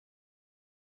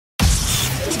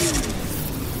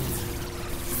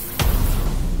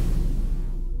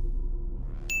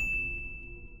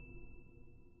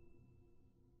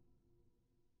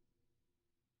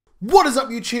What is up,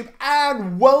 YouTube,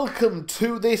 and welcome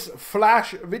to this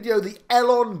Flash video. The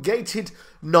elongated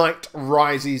night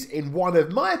rises in one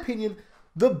of my opinion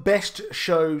the best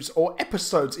shows or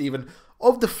episodes even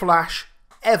of the Flash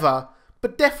ever,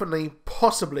 but definitely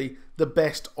possibly the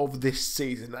best of this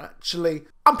season. Actually,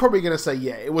 I'm probably going to say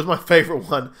yeah, it was my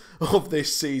favourite one of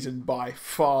this season by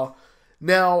far.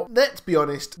 Now, let's be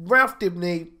honest, Ralph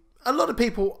Dibny, a lot of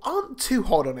people aren't too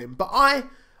hot on him, but I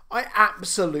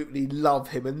absolutely love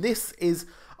him, and this is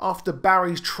after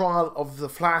Barry's trial of the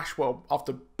Flash. Well,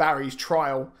 after Barry's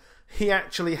trial, he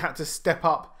actually had to step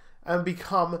up and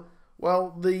become,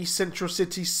 well, the Central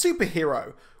City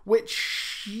superhero.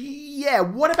 Which, yeah,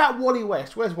 what about Wally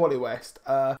West? Where's Wally West?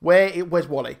 Where's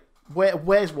Wally?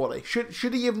 Where's Wally?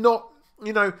 Should he have not,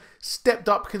 stepped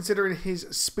up, considering his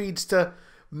speedster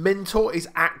mentor is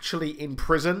actually in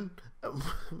prison?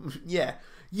 Yeah,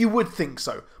 you would think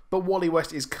so. But Wally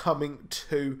West is coming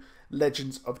to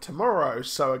Legends of Tomorrow,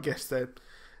 so I guess they're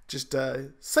just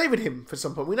saving him for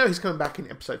some point. We know he's coming back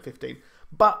in episode 15,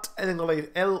 but an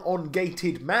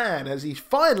elongated man, as he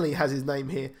finally has his name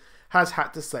here, has had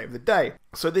to save the day.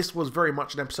 So this was very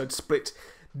much an episode split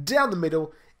down the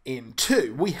middle in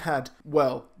two. We had,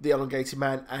 well, the elongated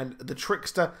man and the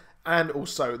trickster, and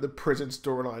also the prison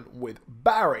storyline with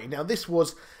Barry. Now, this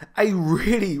was a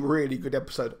really, really good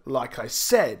episode, like I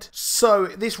said. So,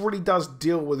 this really does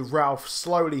deal with Ralph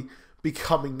slowly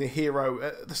becoming the hero.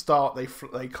 At the start, they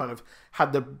kind of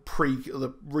had the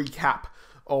recap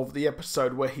of the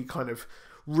episode where he kind of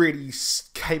really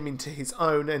came into his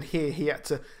own, and here he had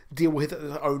to deal with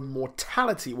his own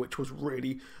mortality, which was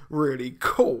really, really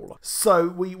cool. So,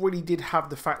 we really did have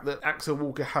the fact that Axel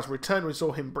Walker has returned. We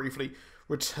saw him briefly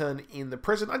return in the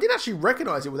prison. I didn't actually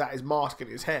recognise it without his mask and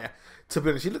his hair, to be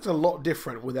honest. He looks a lot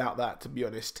different without that, to be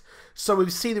honest. So we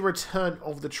see the return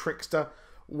of the trickster,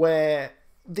 where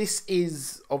this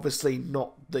is obviously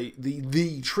not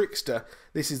the trickster.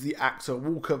 This is the Axel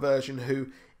Walker version, who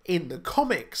in the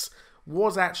comics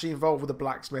was actually involved with the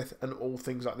blacksmith and all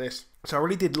things like this. So I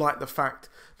really did like the fact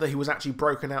that he was actually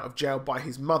broken out of jail by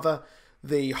his mother,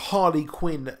 the Harley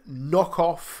Quinn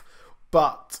knockoff.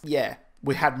 But yeah,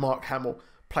 we had Mark Hamill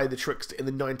play the trickster in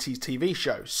the 90s TV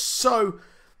show. So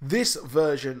this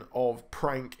version of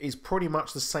Prank is pretty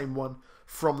much the same one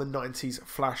from the 90s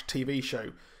Flash TV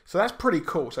show. So that's pretty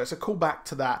cool. So it's a callback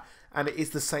to that. And it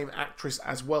is the same actress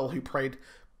as well who played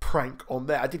Prank on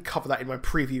there. I did cover that in my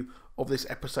preview of this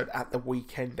episode at the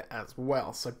weekend as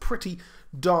well. So pretty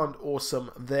darn awesome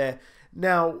there.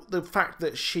 Now, the fact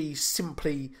that she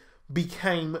simply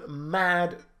became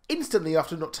mad instantly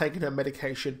after not taking her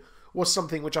medication was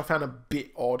something which I found a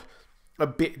bit odd, a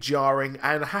bit jarring,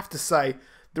 and I have to say,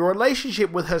 the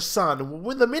relationship with her son,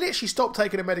 the minute she stopped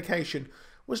taking her medication,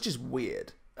 was just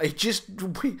weird. It just,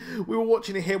 we were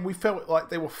watching it here and we felt like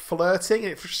they were flirting,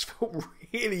 and it just felt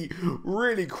really,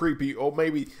 really creepy, or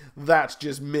maybe that's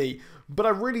just me. But I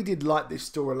really did like this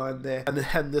storyline there,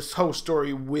 and this whole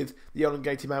story with the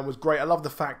elongated man was great. I love the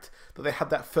fact that they had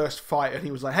that first fight, and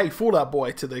he was like, "Hey, Fallout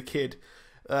Boy," to the kid.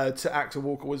 To Axel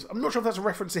Walker was, I'm not sure if that's a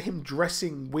reference to him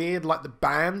dressing weird like the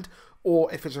band,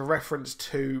 or if it's a reference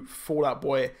to Fallout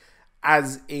Boy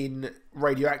as in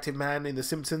Radioactive Man in The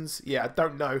Simpsons. Yeah, I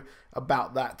don't know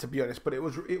about that, to be honest, but it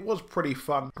was pretty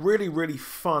fun. Really, really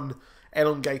fun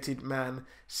elongated man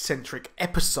centric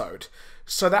episode.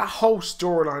 So that whole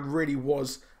storyline really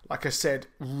was, like I said,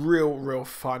 real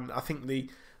fun. I think the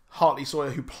Hartley Sawyer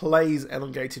who plays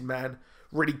elongated man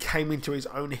really came into his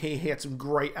own here. He had some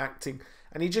great acting,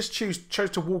 and he just chose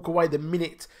to walk away the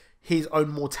minute his own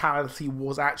mortality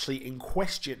was actually in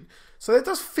question. So that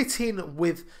does fit in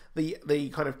with the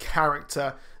kind of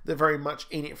character that very much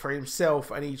in it for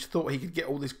himself, and he thought he could get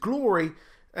all this glory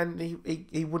and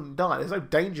he wouldn't die. There's no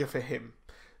danger for him.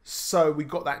 So we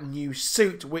got that new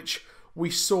suit, which we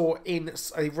saw in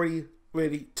a really,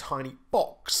 really tiny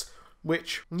box,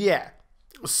 which, yeah.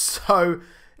 So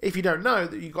if you don't know,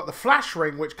 that you've got the Flash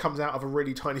ring, which comes out of a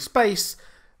really tiny space.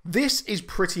 This is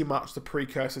pretty much the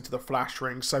precursor to the Flash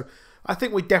ring, so I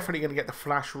think we're definitely going to get the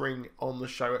Flash ring on the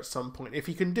show at some point. If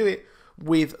you can do it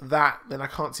with that, then I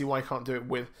can't see why you can't do it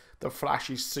with the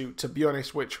Flashy suit, to be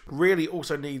honest, which really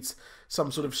also needs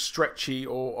some sort of stretchy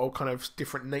or kind of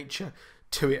different nature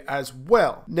to it as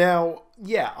well. Now,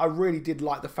 yeah, I really did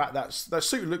like the fact that that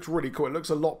suit looks really cool. It looks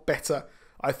a lot better,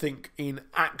 I think, in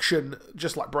action,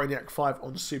 just like Brainiac 5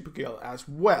 on Supergirl as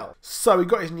well. So he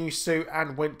got his new suit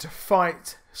and went to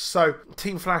fight. So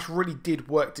Team Flash really did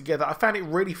work together. I found it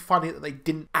really funny that they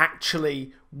didn't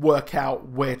actually work out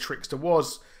where Trickster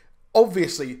was.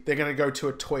 Obviously, they're going to go to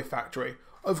a toy factory.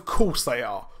 Of course they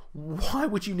are. why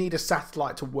would you need a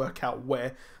satellite to work out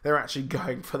where they're actually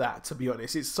going for that, to be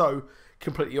honest? It's so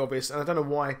completely obvious, and I don't know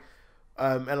why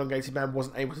Elongated Man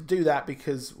wasn't able to do that,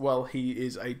 because, well, he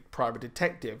is a private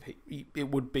detective. It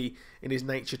would be in his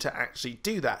nature to actually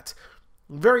do that.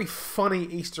 Very funny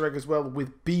Easter egg as well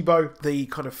with Bebo, the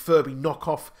kind of Furby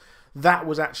knockoff. That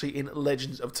was actually in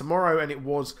Legends of Tomorrow, and it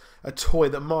was a toy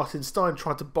that Martin Stein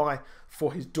tried to buy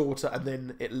for his daughter, and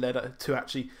then it led her to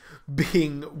actually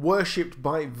being worshipped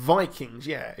by Vikings.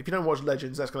 Yeah, if you don't watch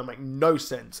Legends, that's going to make no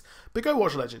sense. But go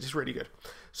watch Legends, it's really good.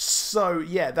 So,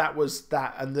 yeah, that was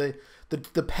that, and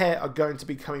the pair are going to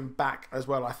be coming back as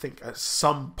well, I think, at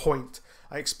some point.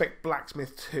 I expect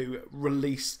Blacksmith to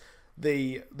release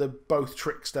the both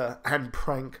Trickster and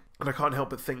Prank, and I can't help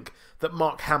but think that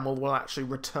Mark Hamill will actually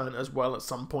return as well at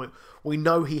some point. We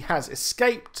know he has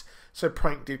escaped, so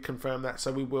Prank did confirm that,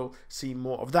 so we will see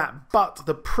more of that. But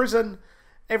the prison,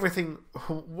 everything,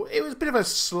 it was a bit of a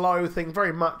slow thing,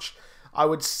 very much, I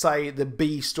would say, the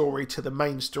B story to the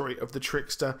main story of the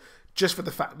Trickster, just for the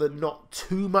fact that not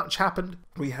too much happened.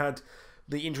 We had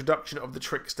the introduction of the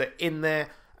Trickster in there,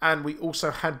 and we also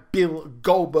had Bill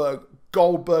Goldberg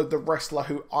the wrestler,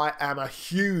 who I am a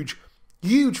huge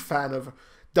fan of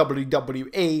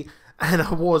WWE, and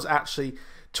I was actually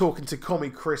talking to Commie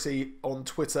Chrissy on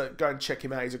Twitter. Go and check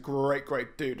him out. He's a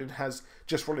great dude and has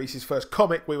just released his first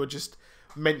comic. We were just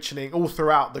mentioning all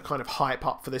throughout the kind of hype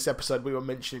up for this episode, we were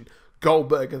mentioning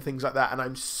Goldberg and things like that, and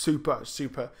I'm super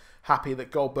happy that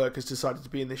Goldberg has decided to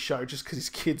be in this show just because his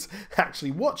kids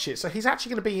actually watch it. So he's actually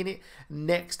going to be in it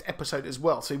next episode as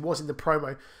well. So he was in the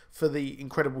promo for the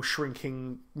Incredible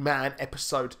Shrinking Man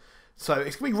episode. So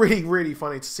it's going to be really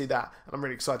funny to see that, and I'm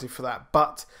really excited for that.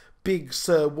 But Big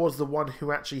Sir was the one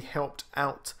who actually helped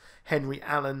out Henry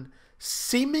Allen.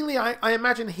 Seemingly, I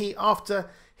imagine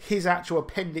after his actual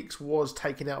appendix was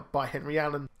taken out by Henry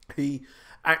Allen, he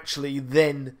actually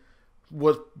then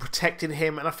was protecting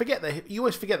him. And you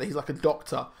always forget that he's like a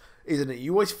doctor, isn't it?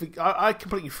 You always I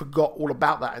completely forgot all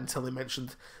about that until they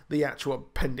mentioned the actual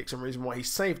appendix and reason why he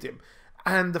saved him.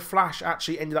 And the Flash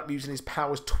actually ended up using his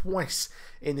powers twice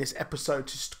in this episode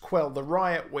to quell the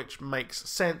riot, which makes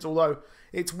sense. Although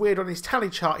it's weird, on his tally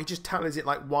chart, he just tallies it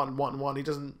like 1, 1, 1. He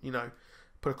doesn't,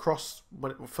 put a cross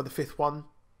for the 5th one.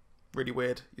 Really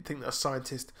weird. You'd think that a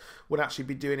scientist would actually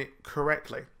be doing it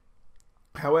correctly.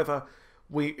 However,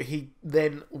 he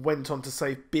then went on to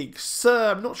say Big Sir.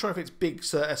 I'm not sure if it's Big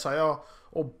Sir S-I-R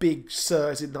or Big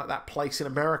Sir as in like that place in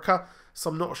America.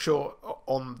 So I'm not sure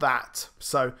on that.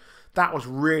 So that was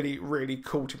really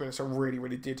cool, to be honest. I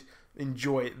really did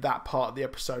enjoy that part of the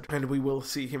episode. And we will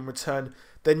see him return.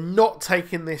 They're not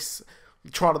taking this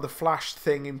Trial of the Flash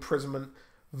thing, imprisonment,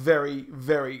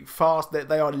 very fast.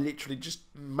 They are literally just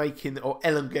making or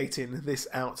elongating this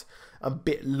out a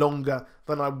bit longer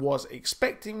than I was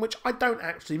expecting, which I don't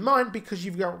actually mind, because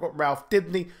you've got Ralph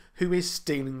Dibny, who is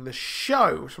stealing the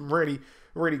show. Some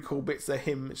really cool bits there,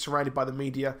 him surrounded by the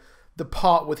media. The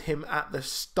part with him at the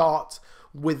start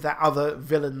with that other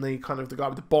villain, the kind of the guy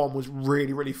with the bomb, was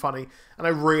really funny, and I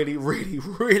really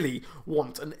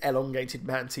want an Elongated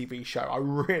Man TV show. I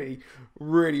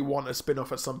really want a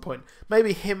spin-off at some point.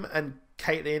 Maybe him and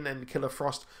Caitlin and Killer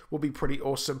Frost will be pretty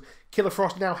awesome. Killer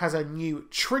Frost now has a new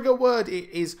trigger word. It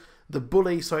is the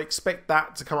bully, so I expect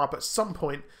that to come up at some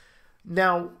point.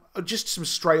 Now, just some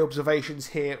stray observations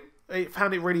here. I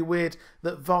found it really weird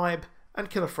that Vibe and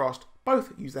Killer Frost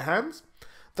both use their hands.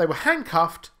 They were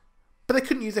handcuffed, but they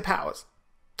couldn't use their powers.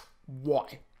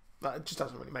 Why? That just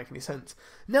doesn't really make any sense.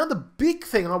 Now, the big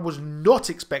thing I was not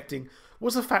expecting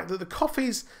was the fact that the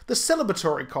coffees, the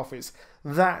celebratory coffees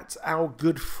that our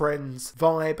good friends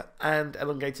Vibe and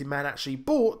Elongated Man actually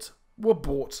bought, were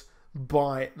bought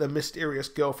by the mysterious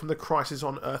girl from the Crisis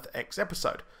on Earth X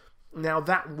episode. Now,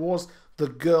 that was the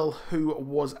girl who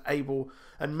was able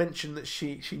and mentioned that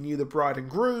she knew the bride and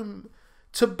groom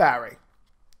to Barry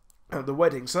at the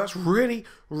wedding. So that's really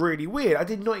weird. I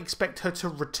did not expect her to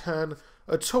return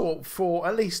at all for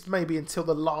at least maybe until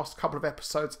the last couple of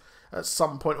episodes at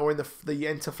some point, or in the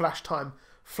Enter Flash Time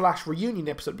Flash reunion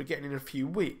episode we're getting in a few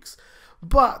weeks.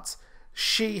 But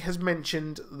she has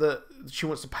mentioned that she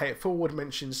wants to pay it forward,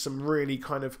 mentions some really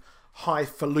kind of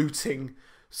highfalutin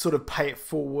sort of pay it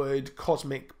forward,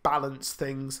 cosmic balance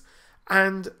things,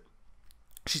 and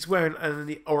she's wearing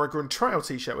an Oregon Trail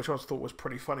t-shirt, which I thought was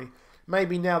pretty funny.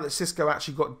 Maybe now that Cisco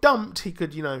actually got dumped, he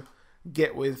could,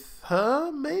 get with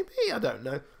her, maybe? I don't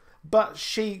know. But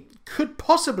she could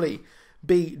possibly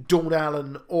be Dawn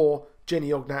Allen or Jenny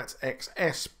Ognat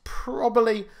XS.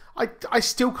 Probably. I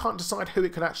still can't decide who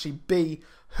it could actually be,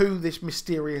 who this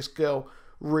mysterious girl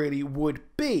really would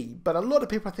be. But a lot of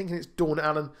people are thinking it's Dawn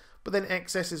Allen, but then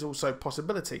excess is also a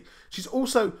possibility. She's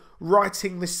also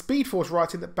writing the Speedforce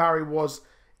writing that Barry was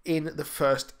in the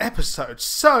first episode.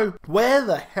 So where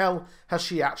the hell has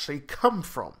she actually come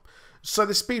from? So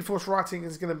the Speedforce writing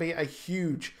is going to be a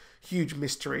huge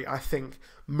mystery, I think,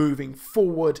 moving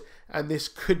forward, and this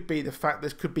could be the fact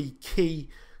this could be key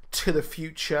to the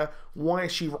future. Why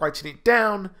is she writing it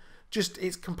down? Just,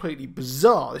 it's completely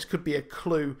bizarre. This could be a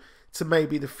clue to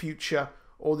maybe the future,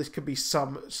 or this could be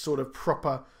some sort of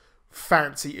proper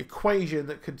fancy equation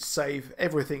that could save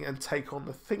everything and take on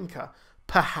the Thinker.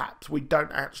 Perhaps. We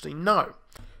don't actually know.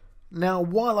 Now,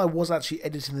 while I was actually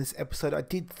editing this episode, I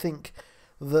did think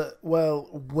that, well,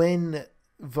 when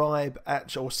Vibe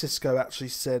actually, or Cisco actually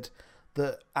said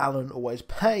that Alan always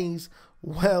pays,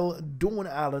 well, Dawn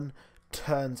Allen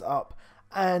turns up,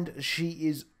 and she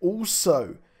is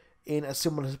also in a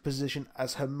similar position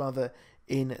as her mother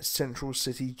in Central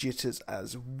City Jitters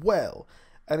as well.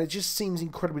 And it just seems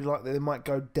incredibly likely they might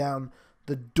go down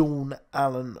the Dawn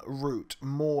Allen route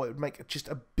more. It would make just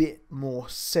a bit more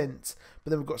sense.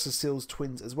 But then we've got Cecile's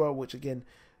twins as well, which again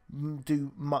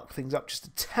do muck things up just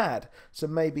a tad. So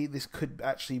maybe this could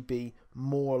actually be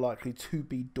more likely to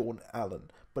be Dawn Allen,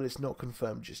 but it's not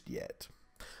confirmed just yet.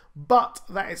 But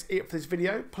that is it for this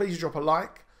video. Please drop a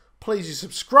like. Please do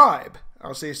subscribe.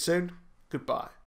 I'll see you soon. Goodbye.